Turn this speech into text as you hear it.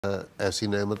ऐसी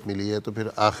नेमत मिली है तो फिर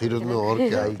आखिरत में और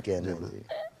क्या ही कहना है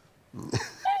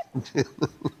जी।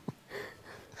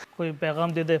 कोई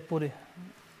पैगाम दे दे पूरे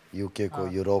यूके को,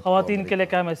 यूरोप ख़वातीन के लिए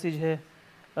क्या मैसेज है?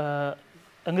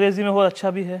 अंग्रेज़ी में हो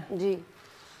अच्छा भी है जी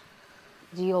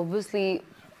जी obviously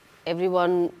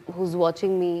everyone who's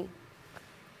watching me,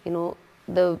 you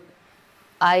know,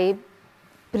 I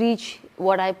preach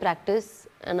what I practice,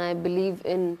 and I believe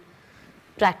in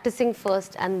practicing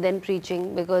first and then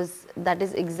preaching, because that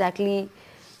is exactly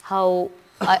how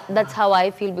that's how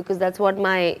I feel, because that's what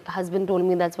my husband told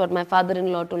me, that's what my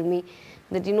father-in-law told me,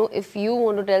 that you know, if you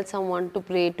want to tell someone to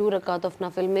pray 2 rakat of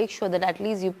nafil, make sure that at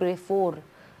least you pray 4,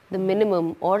 the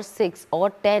minimum, or 6 or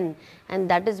 10, and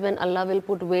that is when Allah will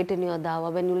put weight in your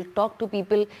dawah. When you will talk to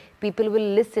people, people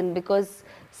will listen, because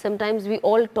sometimes we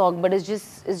all talk but it's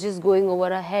just going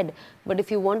over our head. But if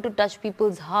you want to touch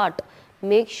people's heart,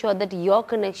 make sure that your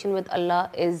connection with Allah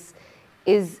is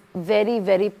very,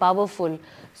 very powerful.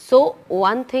 So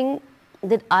one thing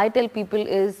that I tell people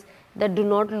is that do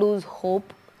not lose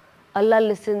hope. Allah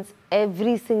listens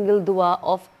every single dua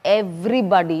of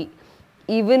everybody,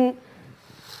 even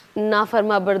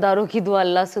नाफरमा बरदारों की दुआ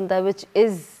अल्लाह सुनता है, which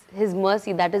is his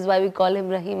mercy. That is why we call him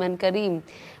Rahim and Kareem.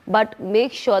 But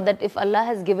make sure that if Allah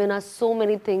has given us so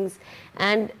many things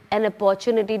and an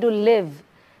opportunity to live,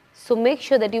 so make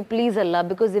sure that you please Allah,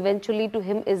 because eventually to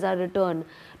him is our return.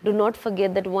 Do not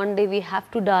forget that one day we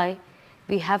have to die,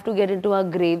 we have to get into our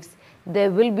graves, there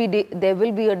will be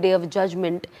a day of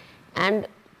judgment, and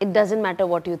it doesn't matter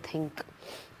what you think.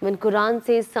 When Quran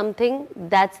says something,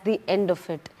 that's the end of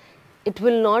it. It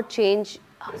will not change.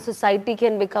 Society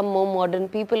can become more modern,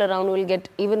 people around will get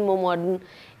even more modern,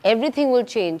 everything will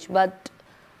change, but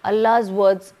Allah's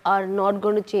words are not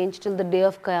going to change till the day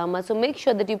of Qiyamah. So make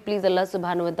sure that you please Allah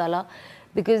subhanahu wa ta'ala,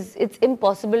 because it's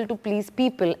impossible to please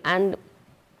people, and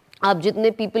आप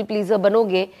जितने people pleaser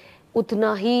बनोगे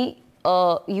उतना ही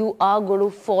you are going to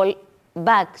fall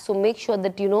back. So make sure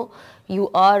that you know you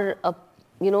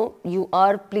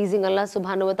are pleasing Allah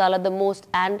subhanahu wa ta'ala the most,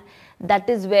 and that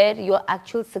is where your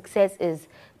actual success is.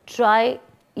 Try,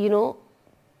 you know,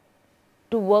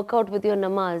 to work out with your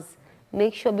namaz.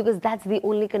 Make sure, because that's the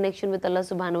only connection with Allah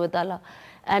subhanahu wa ta'ala,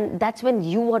 and that's when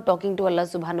you are talking to Allah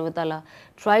subhanahu wa ta'ala.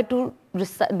 Try to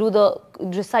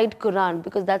recite Quran,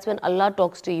 because that's when Allah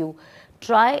talks to you.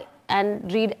 Try and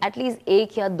read at least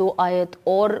ek ya do ayat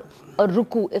or a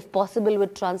ruku if possible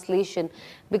with translation,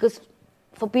 because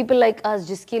for people like us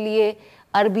jiske liye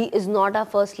Arabic is not our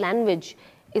first language,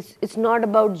 it's not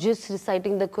about just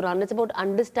reciting the Quran, it's about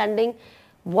understanding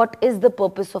what is the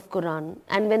purpose of Quran.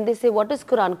 And when they say what is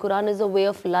Quran, Quran is a way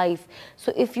of life.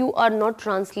 So if you are not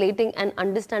translating and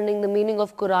understanding the meaning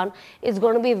of Quran, it's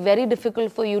going to be very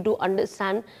difficult for you to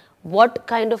understand what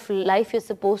kind of life you're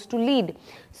supposed to lead.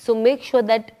 So make sure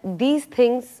that these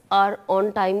things are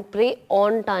on time, pray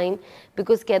on time,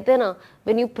 because कहते हैं ना,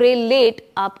 when you pray late,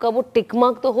 आपका वो tick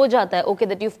mark तो हो जाता है, okay,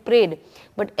 that you've prayed,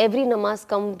 but every namaz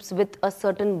comes with a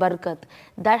certain barakat.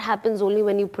 That happens only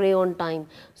when you pray on time.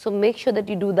 So make sure that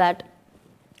you do that.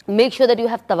 Make sure that you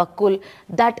have tawakkul.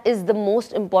 That is the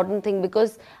most important thing,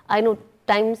 because I know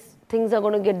times things are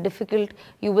going to get difficult.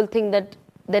 You will think that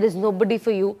there is nobody for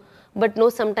you. But no,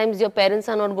 sometimes your parents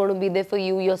are not going to be there for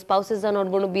you, your spouses are not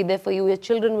going to be there for you, your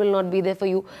children will not be there for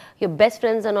you, your best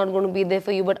friends are not going to be there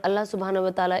for you, but Allah subhanahu wa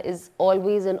ta'ala is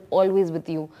always and always with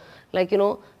you. Like, you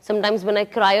know, sometimes when I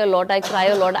cry a lot,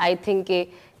 I think,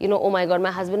 you know, oh my God, my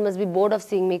husband must be bored of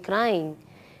seeing me crying.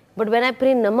 But when I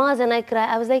pray namaz and I cry,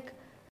 I was like,